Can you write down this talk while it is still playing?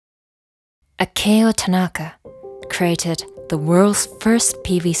Akio Tanaka created the world's first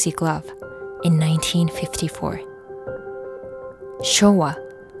PVC glove in 1954. SHOWA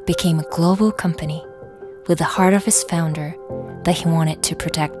became a global company with the heart of its founder that he wanted to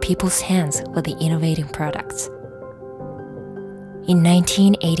protect people's hands with the innovative products. In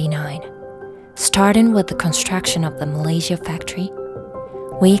 1989, starting with the construction of the Malaysia factory,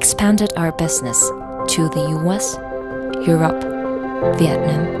 we expanded our business to the US, Europe,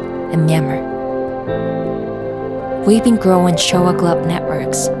 Vietnam, and Myanmar. We've been growing SHOWA glove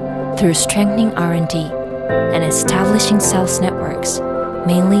networks through strengthening R&D and establishing sales networks,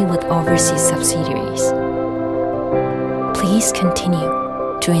 mainly with overseas subsidiaries. Please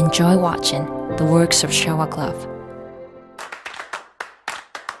continue to enjoy watching the works of SHOWA glove.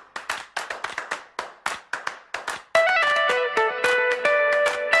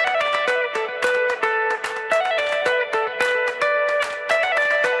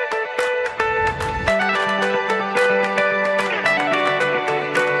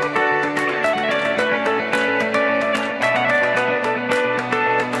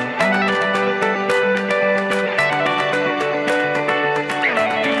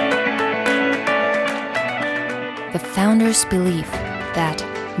 The founders believe that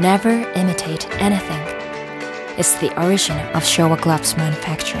never imitate anything is the origin of SHOWA gloves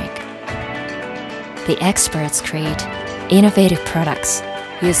manufacturing. The experts create innovative products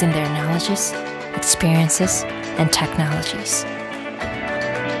using their knowledges, experiences, and technologies.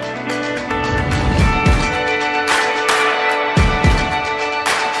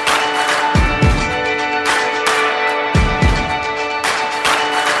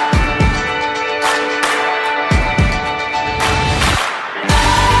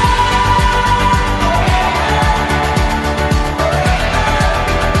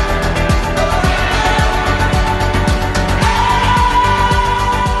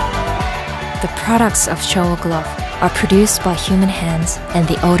 The products of SHOWA glove are produced by human hands and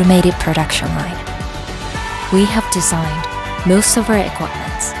the automated production line. We have designed most of our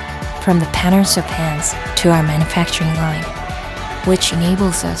equipment, from the patterns of hands to our manufacturing line, which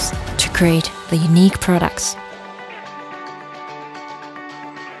enables us to create the unique products.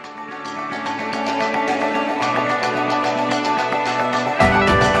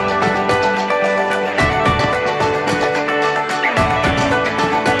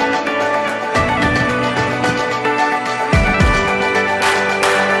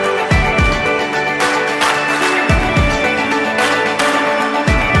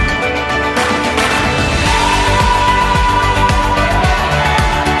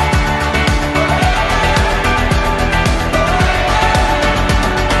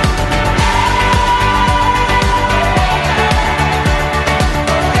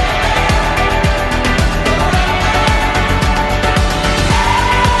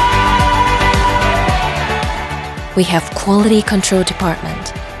 We have quality control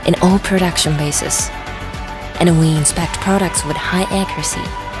department in all production bases, and we inspect products with high accuracy,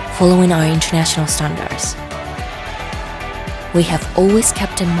 following our international standards. We have always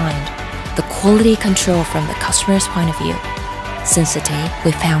kept in mind the quality control from the customer's point of view since the day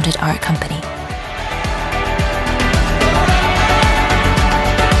we founded our company.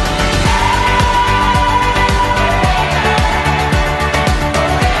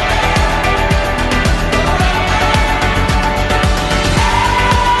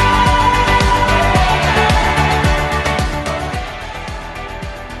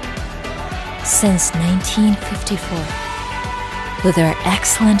 Since 1954, with our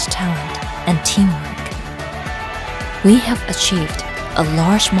excellent talent and teamwork, we have achieved a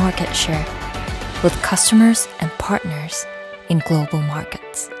large market share with customers and partners in global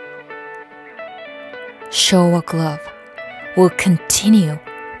markets. SHOWA glove will continue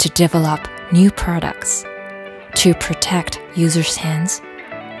to develop new products to protect users' hands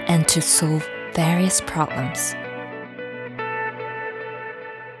and to solve various problems.